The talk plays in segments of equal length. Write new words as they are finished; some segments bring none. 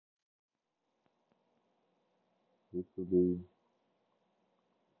This will be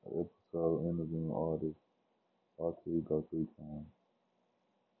an episode interviewing artists. After you go 3 times.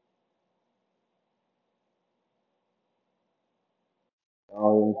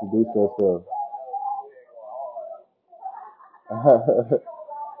 Oh, introduce yourself.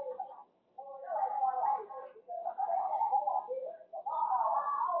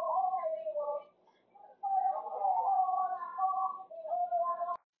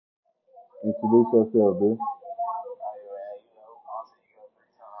 Introduce yourself, bitch.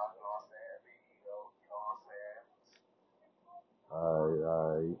 Alright,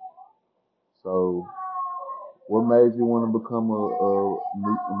 alright. So, what made you want to become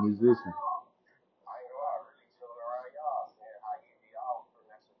a musician?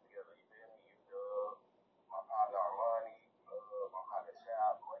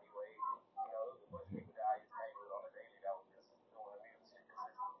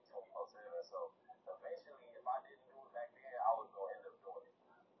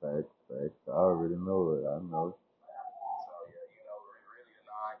 Facts, facts. I already know it. I know.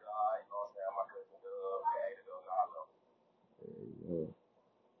 Yeah.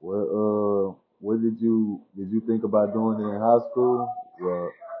 What did you think about doing it in high school?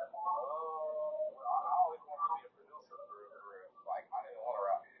 Well,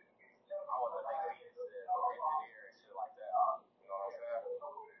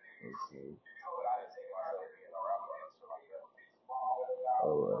 okay.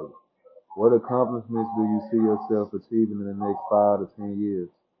 All right. What accomplishments do you see yourself achieving in the next 5 to 10 years?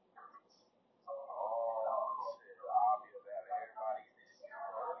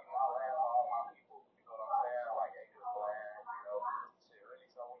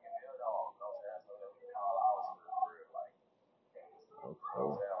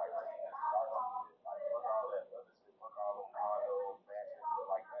 Okay.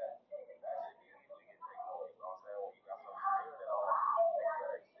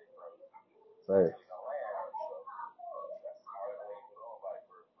 Facts.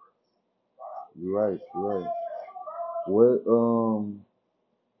 You're right. You're right. What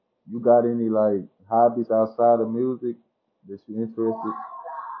you got any like hobbies outside of music that you're interested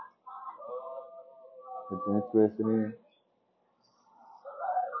in?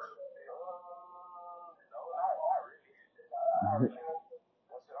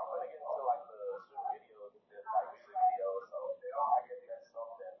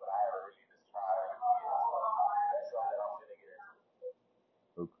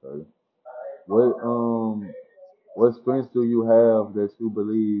 Okay. What what strengths do you have that you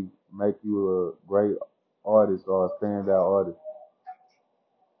believe make you a great artist or a standout artist?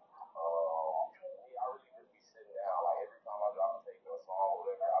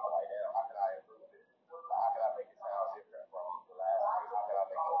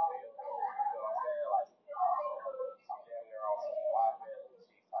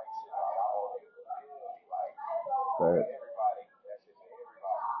 Facts.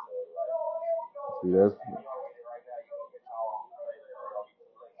 See,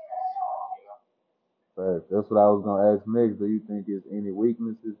 that's what I was gonna ask next. Do you think there's any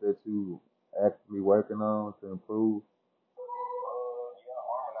weaknesses that you actively working on to improve?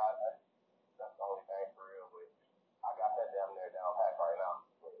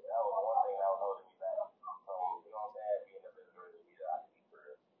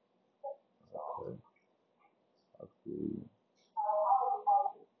 Okay, I see.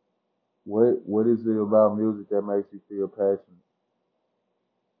 What is it about music that makes you feel passionate?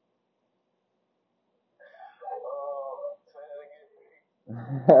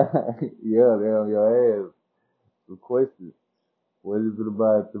 Yeah, they're on your ass. Requested. What is it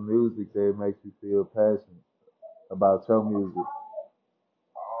about the music that makes you feel passionate about your music?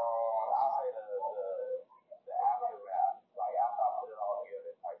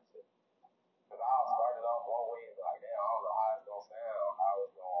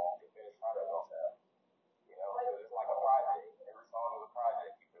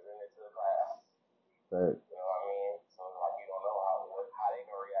 That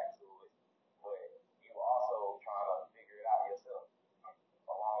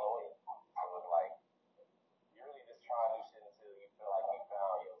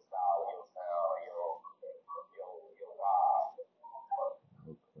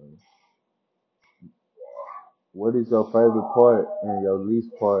okay. What is your favorite part and your least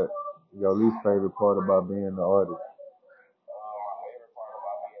favorite part about being an artist?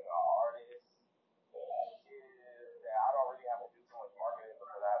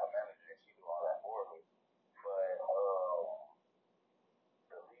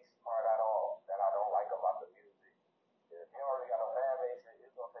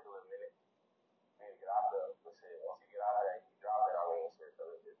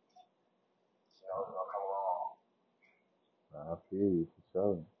 I feel you for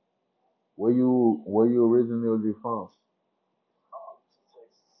sure. Where you originally from?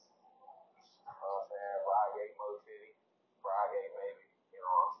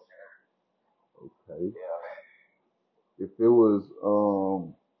 Okay. If it was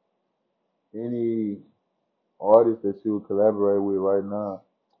any artist that you would collaborate with right now,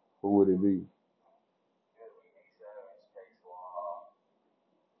 who would it be?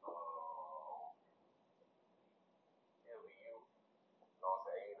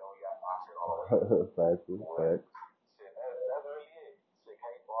 Facts, facts.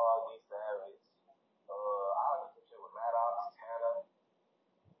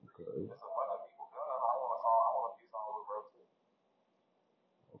 Okay,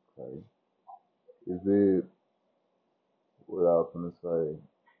 okay. Is it what I was gonna say?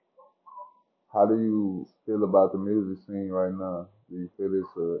 How do you feel about the music scene right now? Do you feel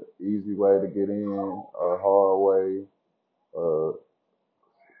it's a easy way to get in, a hard way, a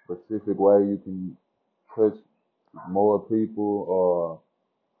specific way you can touch more people, or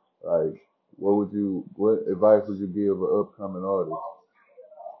like what advice would you give an upcoming artist?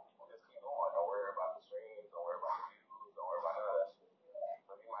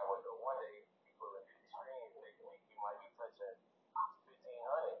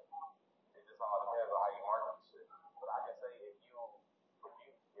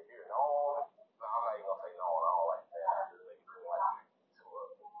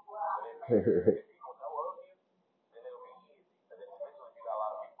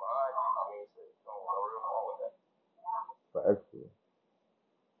 Factual.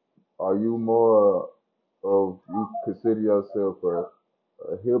 Are you more of you consider yourself a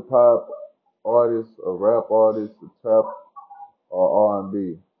hip hop artist, a rap artist, a trap, or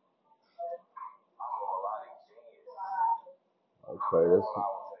R&B? Okay,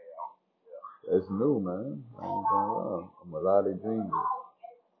 that's new, man. I ain't gonna lie. A melodic genius.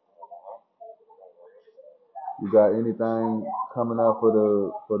 You got anything coming out for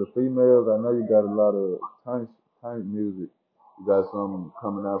the females? I know you got a lot of tank music. You got something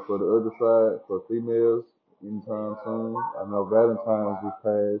coming out for the other side for females anytime soon? I know Valentine's just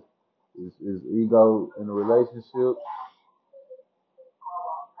passed. Is ego in a relationship?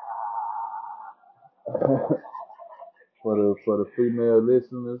 For the female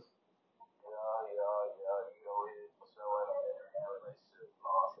listeners.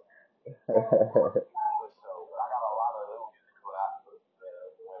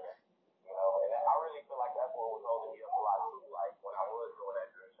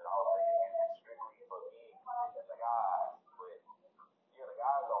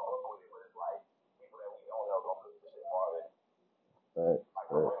 Facts,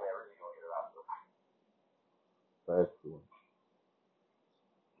 facts.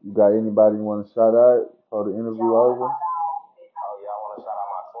 You got anybody you want to shout out for the interview over?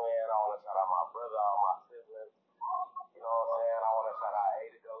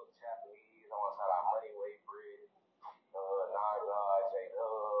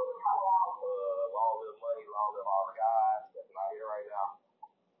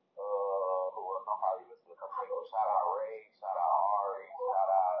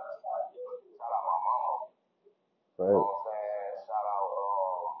 Facts.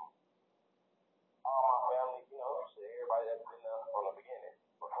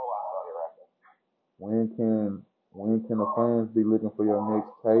 When can the fans be looking for your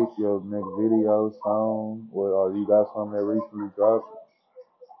next tape, your next video, song, or you got something that recently dropped?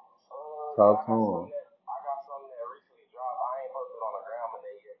 Talk to them.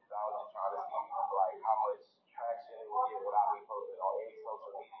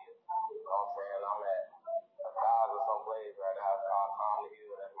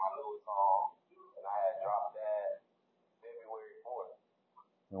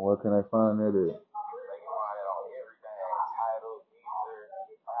 And where can they find that at?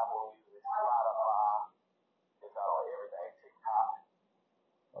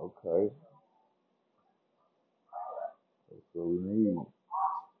 Okay, that's what we need.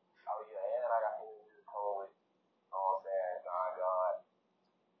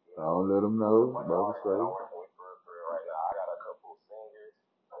 Don't let them know. Brother say.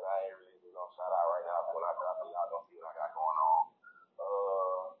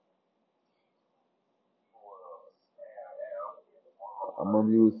 I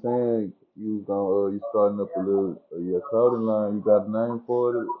remember you was saying you was gonna you starting up a little your clothing line. You got a name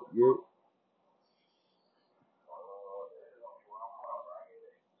for it yet?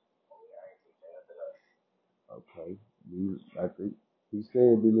 Okay. I think he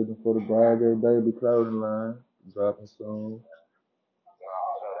said be looking for the Bride Baby clothing line dropping soon.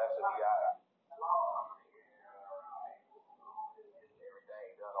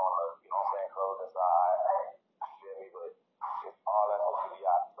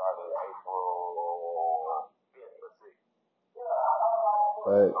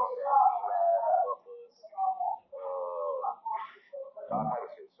 Right.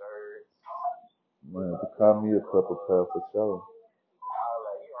 Man, to call me a couple pair for sure.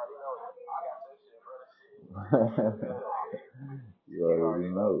 You already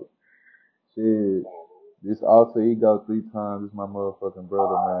know. Shit, this alter ego 3 times. This my motherfucking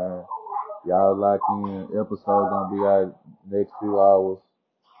brother, man. Y'all lock in. Episode gonna be out next few hours.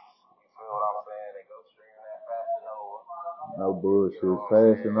 No bullshit.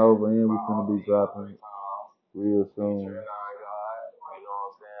 Passing over and we finna be dropping real soon.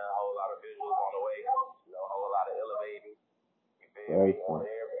 Excellent.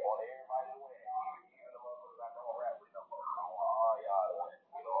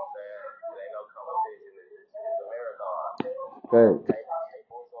 Okay.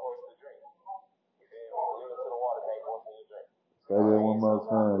 Say that one more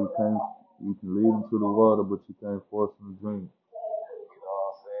time. You can lead them to the water, but you can't force them to drink.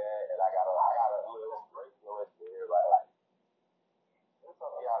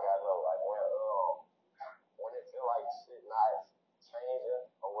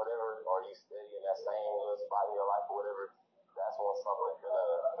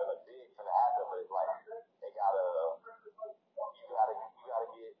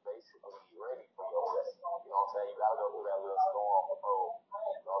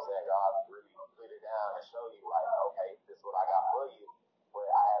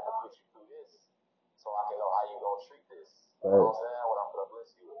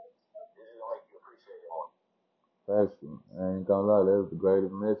 Excellent. I ain't gonna lie, that was the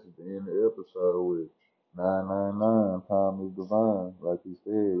greatest message to end the episode with. 999, time is divine. Like you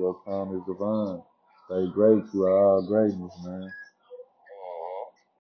said, your time is divine. Stay great, you are all greatness, man.